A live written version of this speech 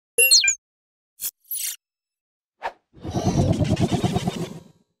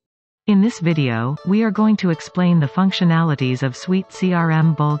In this video, we are going to explain the functionalities of Suite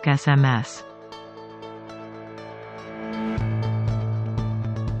CRM Bulk SMS.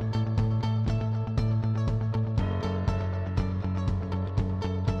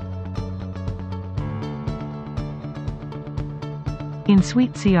 In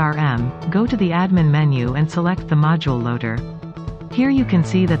Suite CRM, go to the Admin menu and select the Module Loader. Here you can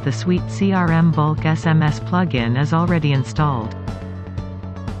see that the Suite CRM Bulk SMS plugin is already installed.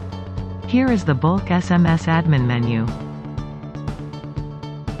 Here is the Bulk SMS admin menu.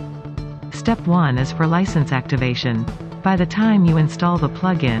 Step 1 is for license activation. By the time you install the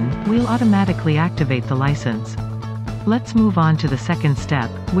plugin, we'll automatically activate the license. Let's move on to the second step,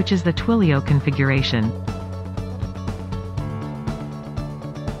 which is the Twilio configuration.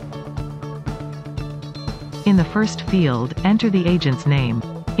 In the first field, enter the agent's name.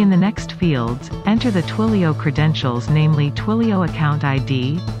 In the next fields, enter the Twilio credentials, namely Twilio account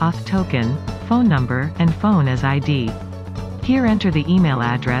ID, auth token, phone number, and phone as ID. Here enter the email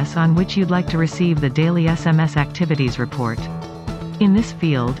address on which you'd like to receive the daily SMS activities report. In this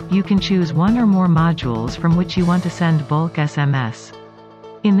field, you can choose one or more modules from which you want to send bulk SMS.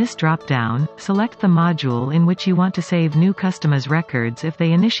 In this drop-down, select the module in which you want to save new customers' records if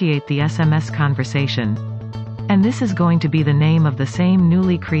they initiate the SMS conversation. And this is going to be the name of the same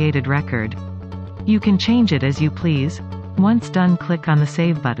newly created record. You can change it as you please. Once done, click on the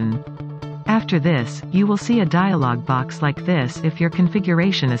Save button. After this, you will see a dialog box like this if your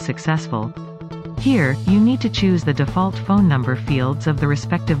configuration is successful. Here, you need to choose the default phone number fields of the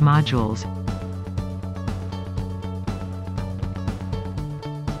respective modules.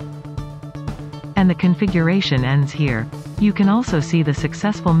 And the configuration ends here. You can also see the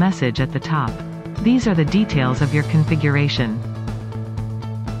successful message at the top. These are the details of your configuration.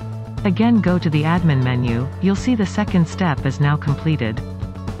 Again, go to the admin menu, you'll see the second step is now completed.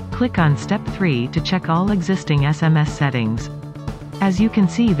 Click on step 3 to check all existing SMS settings. As you can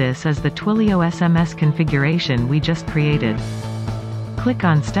see, this is the Twilio SMS configuration we just created. Click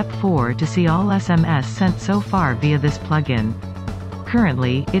on step 4 to see all SMS sent so far via this plugin.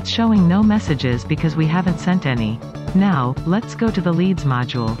 Currently, it's showing no messages because we haven't sent any. Now, let's go to the leads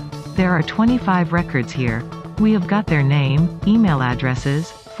module. There are 25 records here. We have got their name, email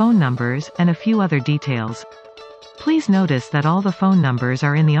addresses, phone numbers, and a few other details. Please notice that all the phone numbers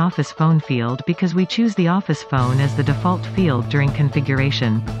are in the office phone field because we choose the office phone as the default field during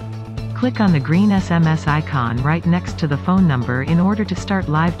configuration. Click on the green SMS icon right next to the phone number in order to start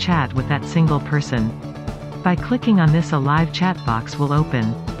live chat with that single person. By clicking on this, a live chat box will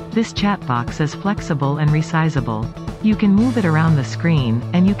open. This chat box is flexible and resizable. You can move it around the screen,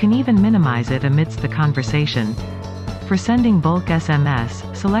 and you can even minimize it amidst the conversation. For sending bulk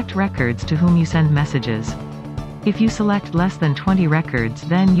SMS, select records to whom you send messages. If you select less than 20 records,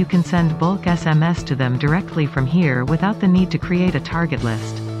 then you can send bulk SMS to them directly from here without the need to create a target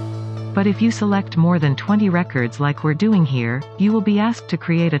list. But if you select more than 20 records like we're doing here, you will be asked to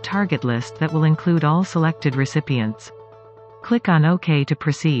create a target list that will include all selected recipients. Click on OK to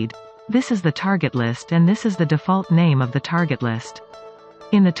proceed. This is the target list, and this is the default name of the target list.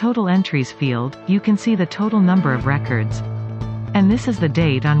 In the total entries field, you can see the total number of records. And this is the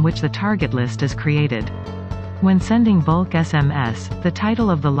date on which the target list is created. When sending bulk SMS, the title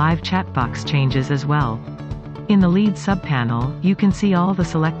of the live chat box changes as well. In the leads subpanel, you can see all the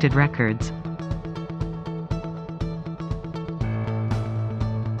selected records.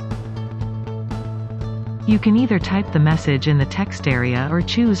 You can either type the message in the text area or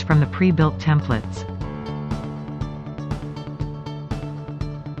choose from the pre-built templates.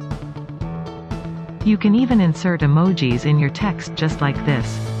 You can even insert emojis in your text just like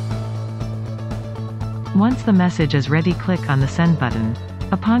this. Once the message is ready, click on the Send button.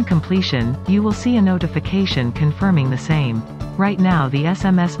 Upon completion, you will see a notification confirming the same. Right now the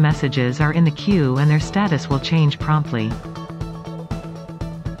SMS messages are in the queue and their status will change promptly.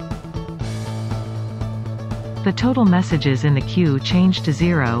 The total messages in the queue changed to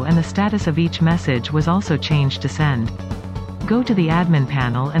 0 and the status of each message was also changed to send. Go to the admin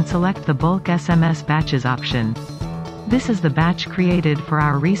panel and select the Bulk SMS Batches option. This is the batch created for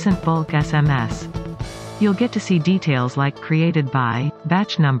our recent bulk SMS. You'll get to see details like created by,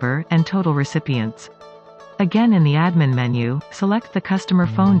 batch number, and total recipients. Again, in the admin menu, select the customer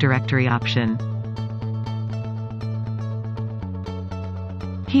phone directory option.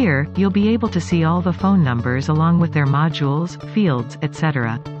 Here, you'll be able to see all the phone numbers along with their modules, fields,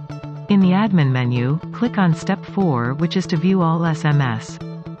 etc. In the admin menu, click on step 4, which is to view all SMS.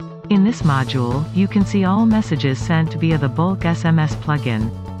 In this module, you can see all messages sent via the Bulk SMS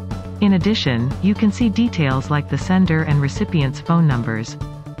plugin. In addition, you can see details like the sender and recipient's phone numbers.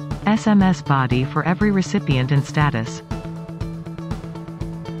 SMS body for every recipient and status.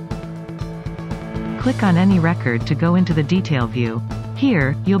 Click on any record to go into the detail view.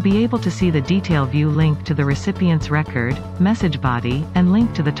 Here, you'll be able to see the detail view link to the recipient's record, message body, and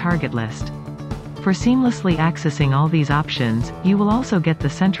link to the target list. For seamlessly accessing all these options, you will also get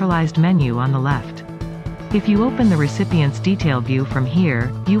the centralized menu on the left. If you open the recipient's detail view from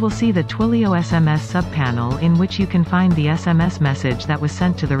here, you will see the Twilio SMS subpanel in which you can find the SMS message that was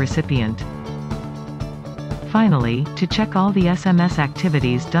sent to the recipient. Finally, to check all the SMS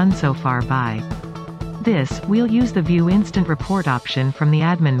activities done so far by this, we'll use the View Instant Report option from the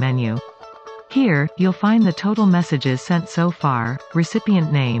admin menu. Here, you'll find the total messages sent so far,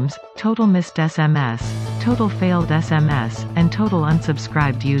 recipient names, total missed SMS, total failed SMS, and total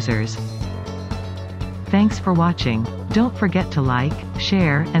unsubscribed users. Thanks for watching. Don't forget to like,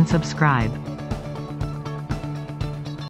 share, and subscribe.